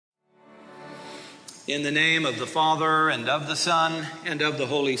In the name of the Father, and of the Son, and of the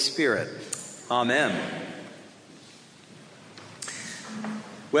Holy Spirit. Amen.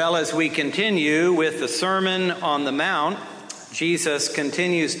 Well, as we continue with the Sermon on the Mount, Jesus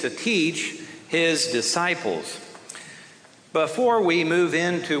continues to teach his disciples. Before we move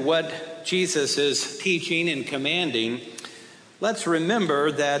into what Jesus is teaching and commanding, let's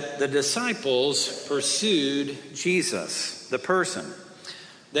remember that the disciples pursued Jesus, the person.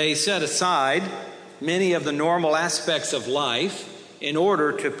 They set aside many of the normal aspects of life in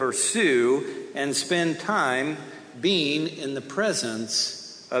order to pursue and spend time being in the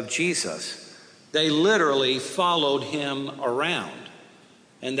presence of Jesus. They literally followed him around,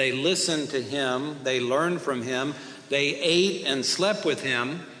 and they listened to him, they learned from him, they ate and slept with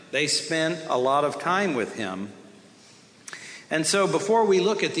him, they spent a lot of time with him. And so before we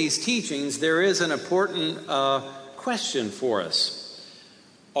look at these teachings, there is an important question for us.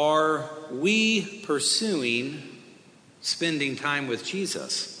 Are we pursuing spending time with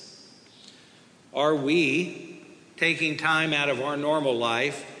Jesus? Are we taking time out of our normal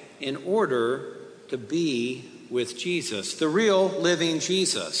life in order to be with Jesus, the real living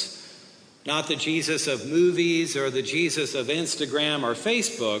Jesus? Not the Jesus of movies or the Jesus of Instagram or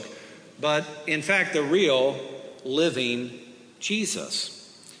Facebook, but in fact the real living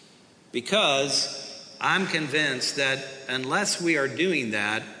Jesus. Because I'm convinced that unless we are doing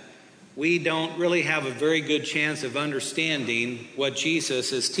that, we don't really have a very good chance of understanding what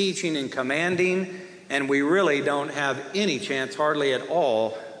Jesus is teaching and commanding, and we really don't have any chance, hardly at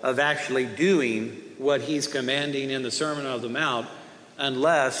all, of actually doing what he's commanding in the Sermon on the Mount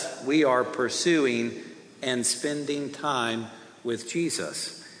unless we are pursuing and spending time with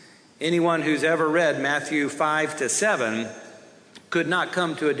Jesus. Anyone who's ever read Matthew 5-7 could not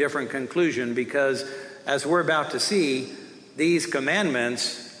come to a different conclusion, because as we're about to see, these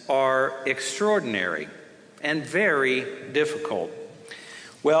commandments are extraordinary and very difficult.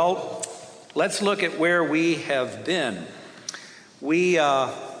 Well, let's look at where we have been. We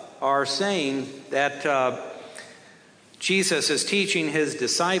are saying that Jesus is teaching his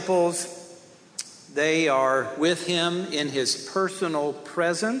disciples. They are with him in his personal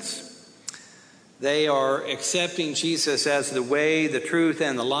presence. They are accepting Jesus as the way, the truth,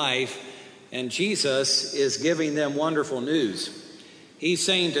 and the life. And Jesus is giving them wonderful news. He's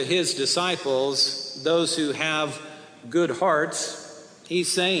saying to his disciples, those who have good hearts,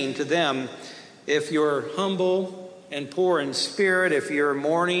 he's saying to them, if you're humble and poor in spirit, if you're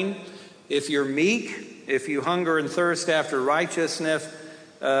mourning, if you're meek, if you hunger and thirst after righteousness,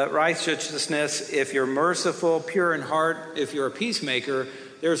 if you're merciful, pure in heart, if you're a peacemaker,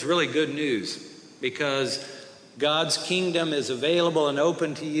 there's really good news, because God's kingdom is available and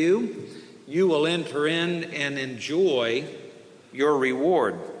open to you. You will enter in and enjoy your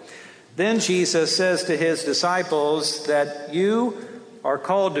reward. Then Jesus says to his disciples that you are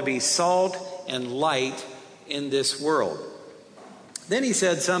called to be salt and light in this world. Then he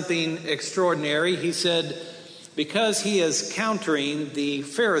said something extraordinary. He said, because he is countering the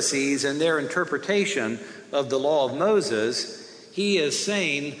Pharisees and their interpretation of the law of Moses, he is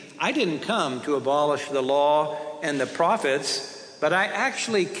saying, I didn't come to abolish the law and the prophets, but I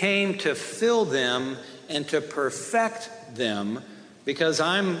actually came to fill them and to perfect them, because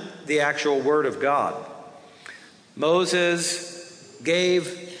I'm the actual Word of God. Moses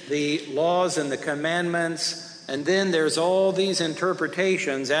gave the laws and the commandments, and then there's all these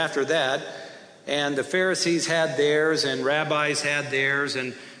interpretations after that, and the Pharisees had theirs and rabbis had theirs,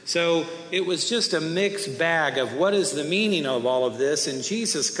 and so it was just a mixed bag of what is the meaning of all of this, and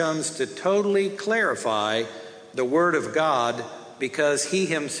Jesus comes to totally clarify the Word of God, because he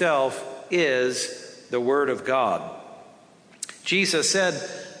himself is the Word of God. Jesus said,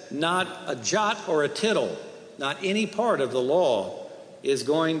 not a jot or a tittle, not any part of the law is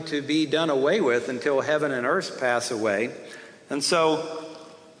going to be done away with until heaven and earth pass away. And so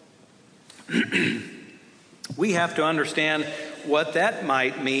we have to understand what that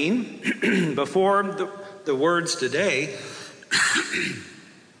might mean. Before the words today,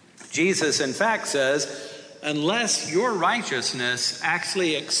 Jesus in fact says, unless your righteousness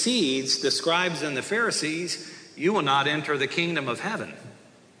actually exceeds the scribes and the Pharisees, you will not enter the kingdom of heaven.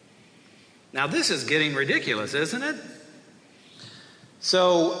 Now this is getting ridiculous, isn't it?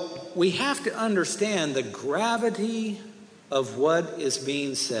 So we have to understand the gravity of what is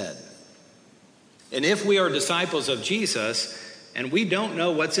being said. And if we are disciples of Jesus and we don't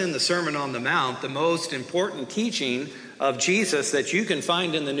know what's in the Sermon on the Mount, the most important teaching of Jesus that you can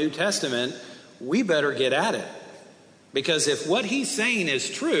find in the New Testament, we better get at it. Because if what he's saying is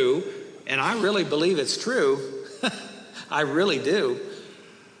true, and I really believe it's true, I really do,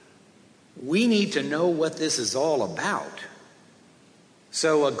 we need to know what this is all about.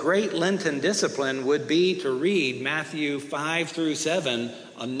 So a great Lenten discipline would be to read Matthew 5 through 7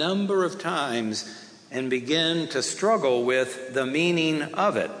 a number of times and begin to struggle with the meaning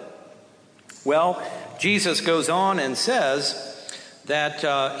of it. Well, Jesus goes on and says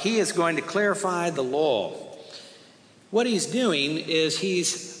that he is going to clarify the law. What he's doing is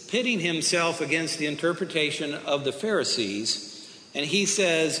he's pitting himself against the interpretation of the Pharisees. And he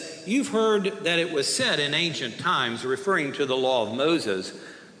says, you've heard that it was said in ancient times, referring to the law of Moses,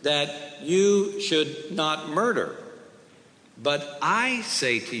 that you should not murder. But I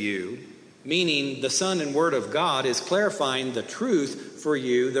say to you, meaning the Son and Word of God is clarifying the truth for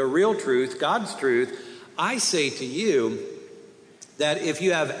you, the real truth, God's truth. I say to you that if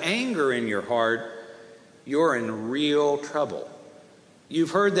you have anger in your heart, you're in real trouble.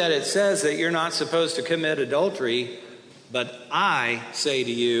 You've heard that it says that you're not supposed to commit adultery, but I say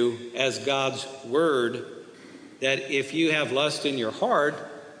to you, as God's word, that if you have lust in your heart,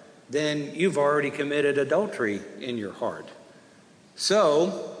 then you've already committed adultery in your heart.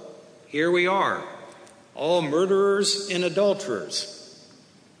 So, here we are, all murderers and adulterers.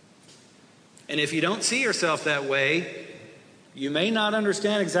 And if you don't see yourself that way, you may not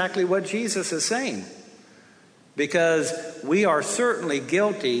understand exactly what Jesus is saying, because we are certainly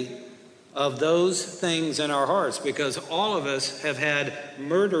guilty of those things in our hearts, because all of us have had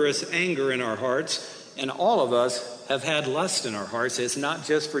murderous anger in our hearts, and all of us have had lust in our hearts. It's not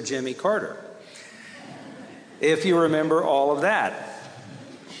just for Jimmy Carter, if you remember all of that.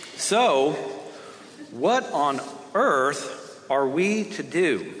 So, what on earth are we to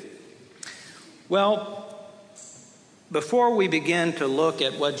do? Well, before we begin to look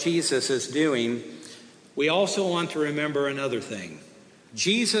at what Jesus is doing, we also want to remember another thing.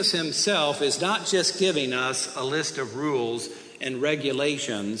 Jesus himself is not just giving us a list of rules and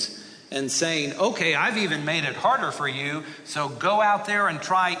regulations and saying, okay, I've even made it harder for you, so go out there and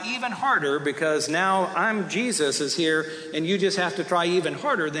try even harder, because now Jesus is here and you just have to try even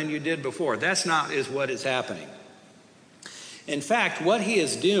harder than you did before. That's not what is happening. In fact, what he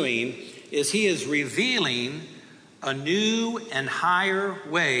is doing is he is revealing a new and higher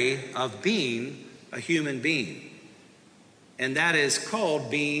way of being a human being. And that is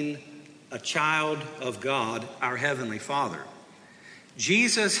called being a child of God, our Heavenly Father.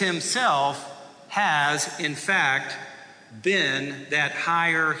 Jesus himself has, in fact, been that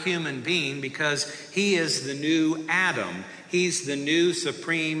higher human being, because he is the new Adam. He's the new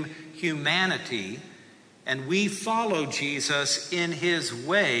supreme humanity. And we follow Jesus in his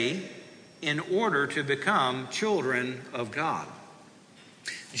way in order to become children of God.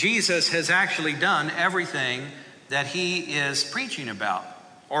 Jesus has actually done everything that he is preaching about,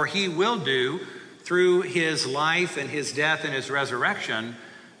 or he will do through his life and his death and his resurrection.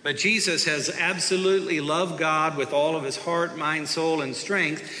 But Jesus has absolutely loved God with all of his heart, mind, soul, and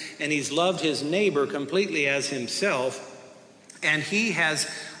strength, and he's loved his neighbor completely as himself. And he has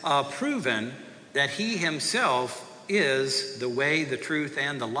proven that he himself is the way, the truth,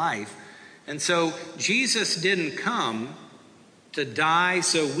 and the life. And so Jesus didn't come to die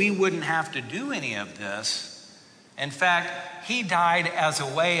so we wouldn't have to do any of this. In fact, he died as a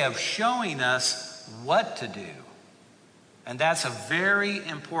way of showing us what to do. And that's a very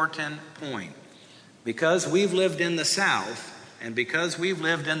important point. Because we've lived in the South, and because we've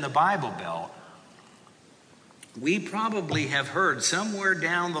lived in the Bible Belt, we probably have heard somewhere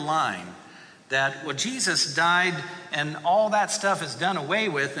down the line that, well, Jesus died and all that stuff is done away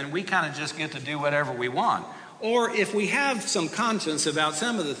with, and we kind of just get to do whatever we want. Or if we have some conscience about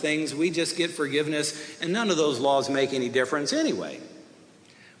some of the things, we just get forgiveness, and none of those laws make any difference anyway.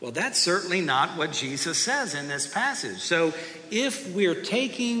 Well, that's certainly not what Jesus says in this passage. So if we're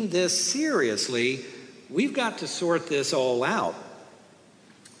taking this seriously, we've got to sort this all out.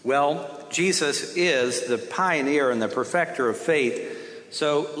 Well, Jesus is the pioneer and the perfecter of faith.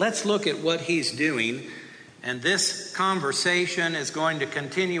 So let's look at what he's doing. And this conversation is going to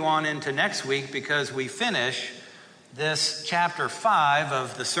continue on into next week, because we finish this chapter 5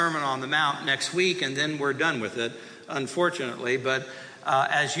 of the Sermon on the Mount next week, and then we're done with it, unfortunately. But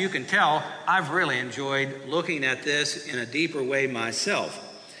as you can tell, I've really enjoyed looking at this in a deeper way myself.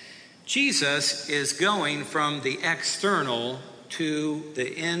 Jesus is going from the external to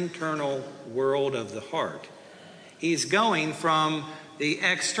the internal world of the heart. He's going from the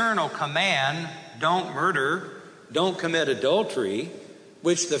external command, don't murder, don't commit adultery,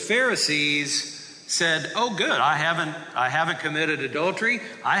 which the Pharisees said, oh good, I haven't committed adultery,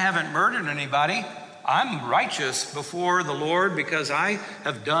 I haven't murdered anybody, I'm righteous before the Lord because I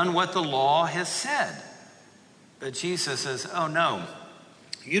have done what the law has said. But Jesus says, oh no,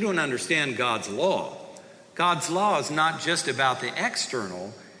 you don't understand God's law. God's law is not just about the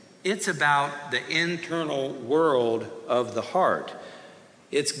external, it's about the internal world of the heart.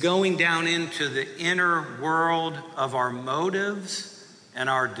 It's going down into the inner world of our motives and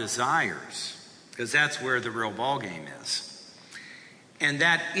our desires, because that's where the real ballgame is. And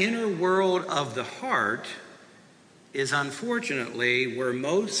that inner world of the heart is unfortunately where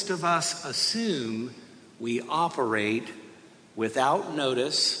most of us assume we operate without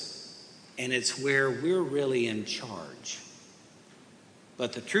notice, and it's where we're really in charge.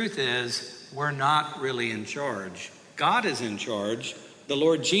 But the truth is, we're not really in charge. God is in charge. The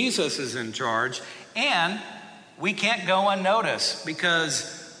Lord Jesus is in charge. And we can't go unnoticed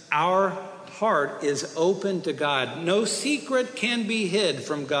because our heart is open to God. No secret can be hid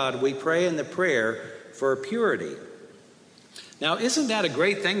from God. We pray in the prayer for purity. Now, isn't that a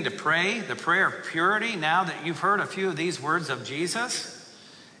great thing to pray, the prayer of purity, now that you've heard a few of these words of Jesus?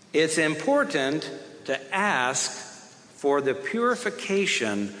 It's important to ask for the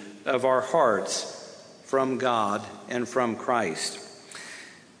purification of our hearts from God and from Christ.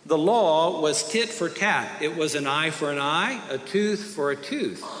 The law was tit for tat. It was an eye for an eye, a tooth for a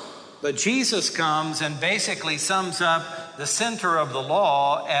tooth. But Jesus comes and basically sums up the center of the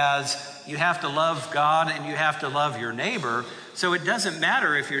law as you have to love God and you have to love your neighbor. So it doesn't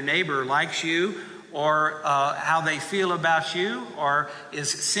matter if your neighbor likes you or how they feel about you or is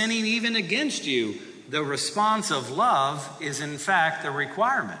sinning even against you. The response of love is in fact the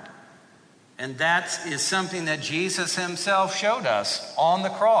requirement. And that is something that Jesus himself showed us on the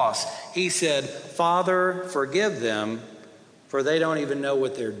cross. He said, "Father, forgive them, for they don't even know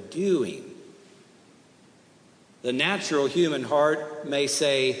what they're doing." The natural human heart may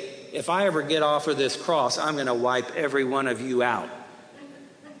say, if I ever get off of this cross, I'm going to wipe every one of you out.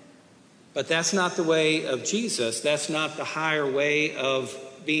 But that's not the way of Jesus. That's not the higher way of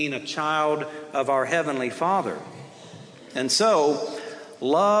being a child of our Heavenly Father. And so,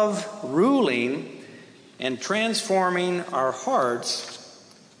 love ruling and transforming our hearts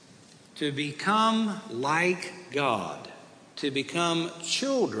to become like God, to become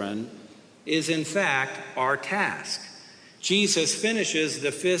children, is in fact our task. Jesus finishes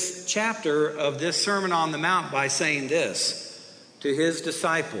the 5th chapter of this Sermon on the Mount by saying this to his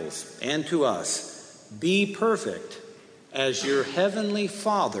disciples and to us: "Be perfect as your heavenly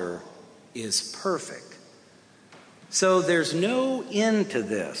Father is perfect." So there's no end to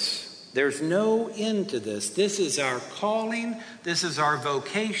this. There's no end to this. This is our calling. This is our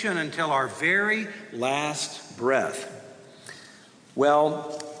vocation until our very last breath.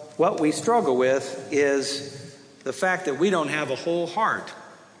 Well, what we struggle with is the fact that we don't have a whole heart.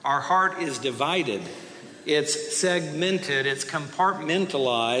 Our heart is divided. It's segmented. It's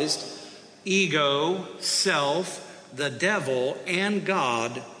compartmentalized. Ego, self, the devil, and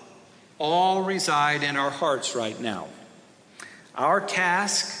God all reside in our hearts right now. Our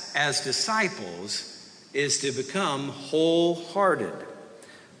task as disciples is to become wholehearted,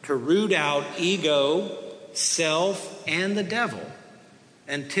 to root out ego, self, and the devil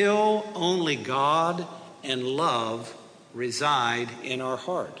until only God and love reside in our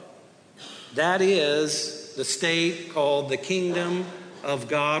heart. That is the state called the kingdom of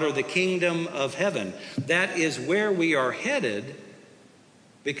God or the kingdom of heaven. That is where we are headed,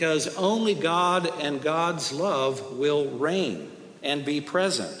 because only God and God's love will reign and be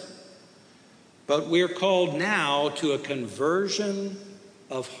present. But we're called now to a conversion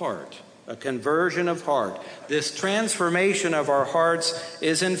of heart. A conversion of heart. This transformation of our hearts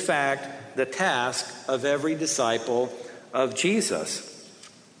is in fact the task of every disciple of Jesus.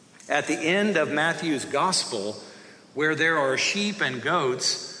 At the end of Matthew's gospel, where there are sheep and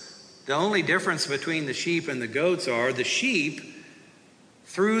goats, the only difference between the sheep and the goats are the sheep,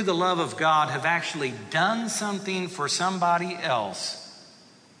 through the love of God, have actually done something for somebody else.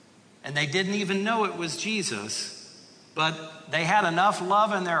 And they didn't even know it was Jesus, but they had enough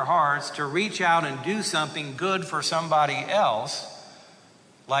love in their hearts to reach out and do something good for somebody else,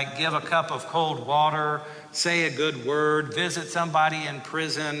 like give a cup of cold water, say a good word, visit somebody in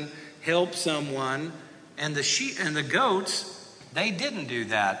prison, help someone. And the sheep and the goats, they didn't do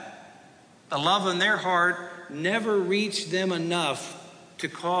that. The love in their heart never reached them enough to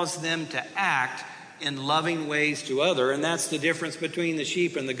cause them to act in loving ways to others. And that's the difference between the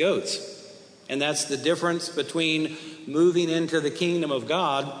sheep and the goats. And that's the difference between moving into the kingdom of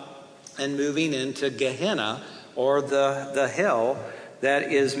God and moving into Gehenna, or the hell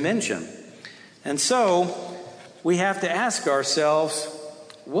that is mentioned. And so we have to ask ourselves,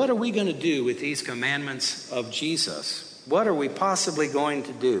 what are we going to do with these commandments of Jesus? What are we possibly going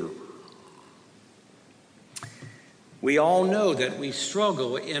to do? We all know that we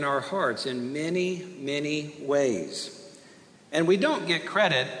struggle in our hearts in many, many ways. And we don't get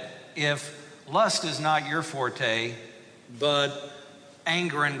credit if lust is not your forte, but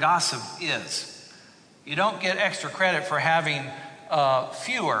anger and gossip is. You don't get extra credit for having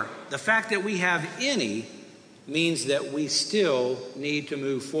fewer. The fact that we have any means that we still need to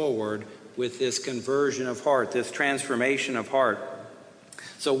move forward with this conversion of heart, this transformation of heart.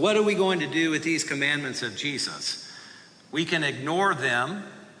 So what are we going to do with these commandments of Jesus? We can ignore them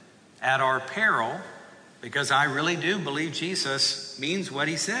at our peril, because I really do believe Jesus means what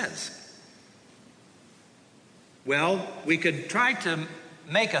he says. Well, we could try to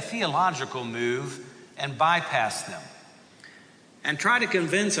make a theological move and bypass them and try to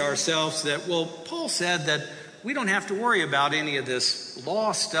convince ourselves that, well, Paul said that we don't have to worry about any of this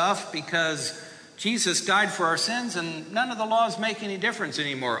law stuff because Jesus died for our sins and none of the laws make any difference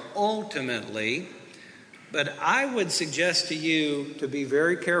anymore, ultimately. But I would suggest to you to be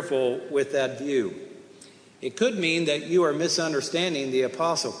very careful with that view. It could mean that you are misunderstanding the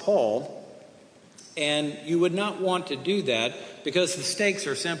Apostle Paul, and you would not want to do that because the stakes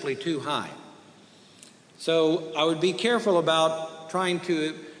are simply too high. So I would be careful about trying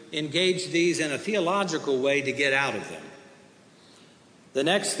to engage these in a theological way to get out of them. The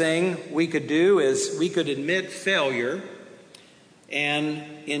next thing we could do is we could admit failure and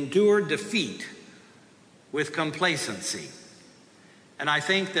endure defeat with complacency. And I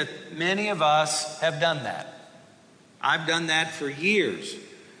think that many of us have done that. I've done that for years.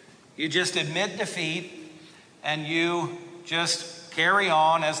 You just admit defeat and you just carry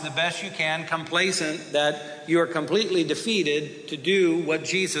on as the best you can, complacent that you are completely defeated to do what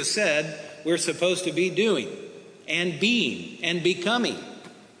Jesus said we're supposed to be doing and being and becoming.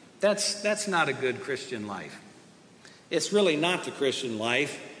 That's not a good Christian life. It's really not the Christian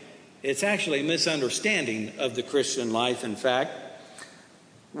life. It's actually a misunderstanding of the Christian life, in fact.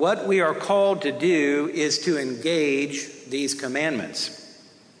 What we are called to do is to engage these commandments.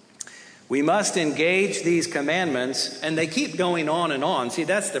 We must engage these commandments, and they keep going on and on. See,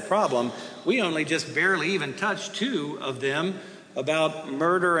 that's the problem. We only just barely even touched 2 of them about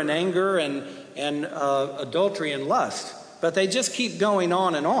murder and anger and adultery and lust. But they just keep going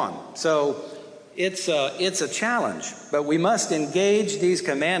on and on. So it's a challenge. But we must engage these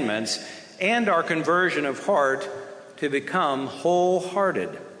commandments and our conversion of heart to become wholehearted.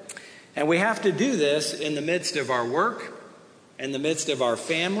 And we have to do this in the midst of our work, in the midst of our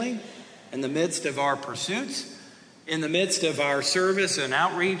family, in the midst of our pursuits, in the midst of our service and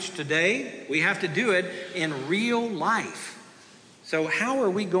outreach today. We have to do it in real life. So how are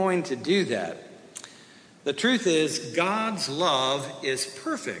we going to do that? The truth is, God's love is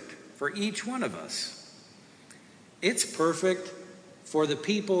perfect for each one of us. It's perfect for the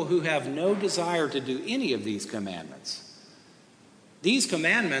people who have no desire to do any of these commandments. These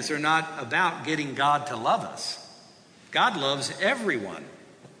commandments are not about getting God to love us. God loves everyone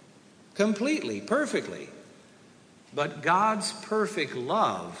completely, perfectly. But God's perfect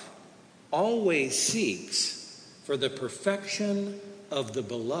love always seeks for the perfection of the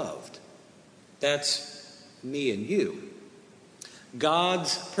beloved. That's me and you.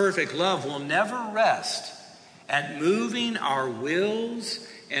 God's perfect love will never rest at moving our wills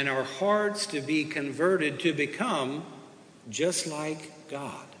and our hearts to be converted to become just like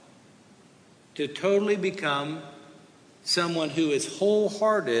God. To totally become someone who is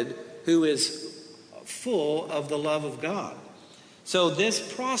wholehearted, who is full of the love of God. So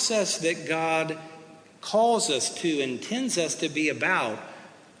this process that God calls us to, intends us to be about,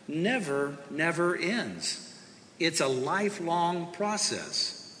 never ends. It's a lifelong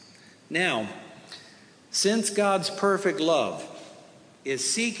process. Now, since God's perfect love is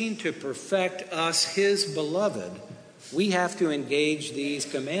seeking to perfect us, his beloved, we have to engage these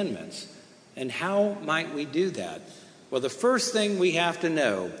commandments. And how might we do that? Well, the first thing we have to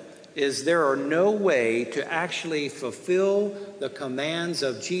know is there are no way to actually fulfill the commands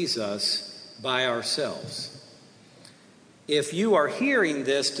of Jesus by ourselves. If you are hearing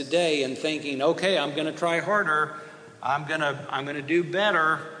this today and thinking, okay, I'm going to try harder, I'm going to do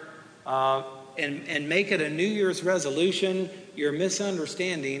better, and make it a New Year's resolution, you're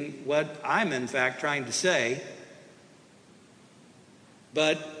misunderstanding what I'm in fact trying to say.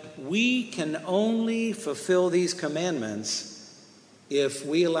 But we can only fulfill these commandments if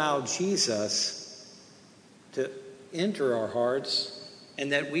we allow Jesus to enter our hearts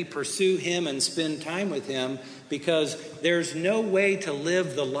and that we pursue him and spend time with him, because there's no way to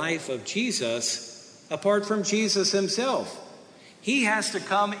live the life of Jesus apart from Jesus himself. He has to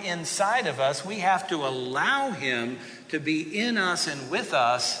come inside of us. We have to allow him to be in us and with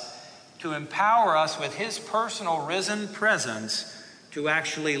us to empower us with his personal risen presence to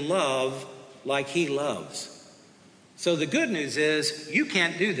actually love like he loves. So the good news is you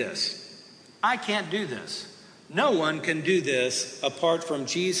can't do this. I can't do this. No one can do this apart from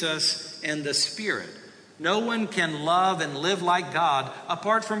Jesus and the Spirit. No one can love and live like God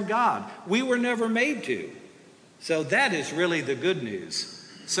apart from God. We were never made to. So that is really the good news.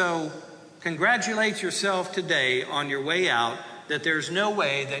 So congratulate yourself today on your way out that there's no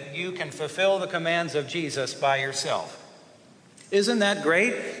way that you can fulfill the commands of Jesus by yourself. Isn't that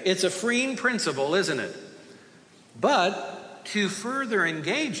great? It's a freeing principle, isn't it? But to further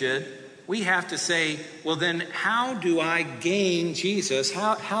engage it, we have to say, well, then how do I gain Jesus?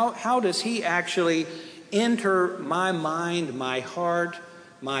 How does he actually enter my mind, my heart,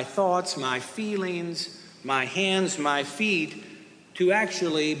 my thoughts, my feelings, my hands, my feet, to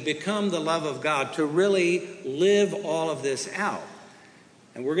actually become the love of God, to really live all of this out?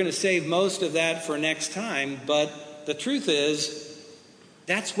 And we're going to save most of that for next time, but the truth is,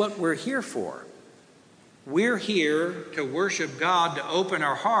 that's what we're here for. We're here to worship God, to open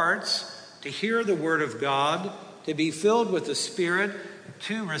our hearts, to hear the Word of God, to be filled with the Spirit,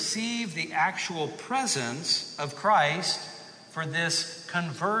 to receive the actual presence of Christ for this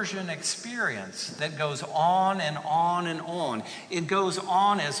conversion experience that goes on and on and on. It goes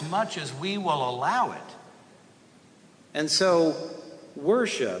on as much as we will allow it. And so,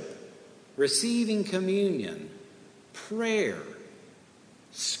 worship, receiving communion, prayer,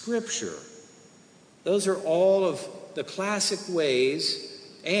 Scripture, those are all of the classic ways,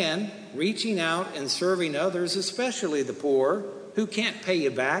 and reaching out and serving others, especially the poor, who can't pay you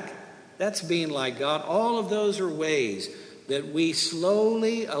back. That's being like God. All of those are ways that we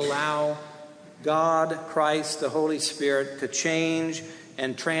slowly allow God, Christ, the Holy Spirit to change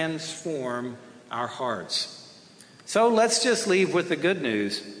and transform our hearts. So let's just leave with the good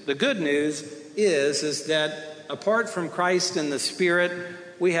news. The good news is that apart from Christ and the Spirit,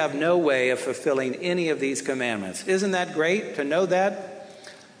 we have no way of fulfilling any of these commandments. Isn't that great to know that?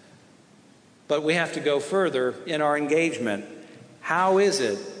 But we have to go further in our engagement. How is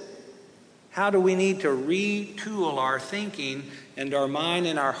it? How do we need to retool our thinking and our mind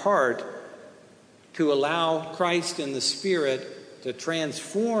and our heart to allow Christ and the Spirit to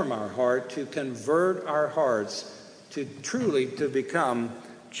transform our heart, to convert our hearts, to truly to become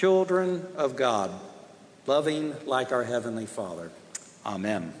children of God, loving like our Heavenly Father?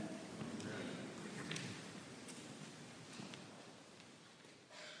 Amen.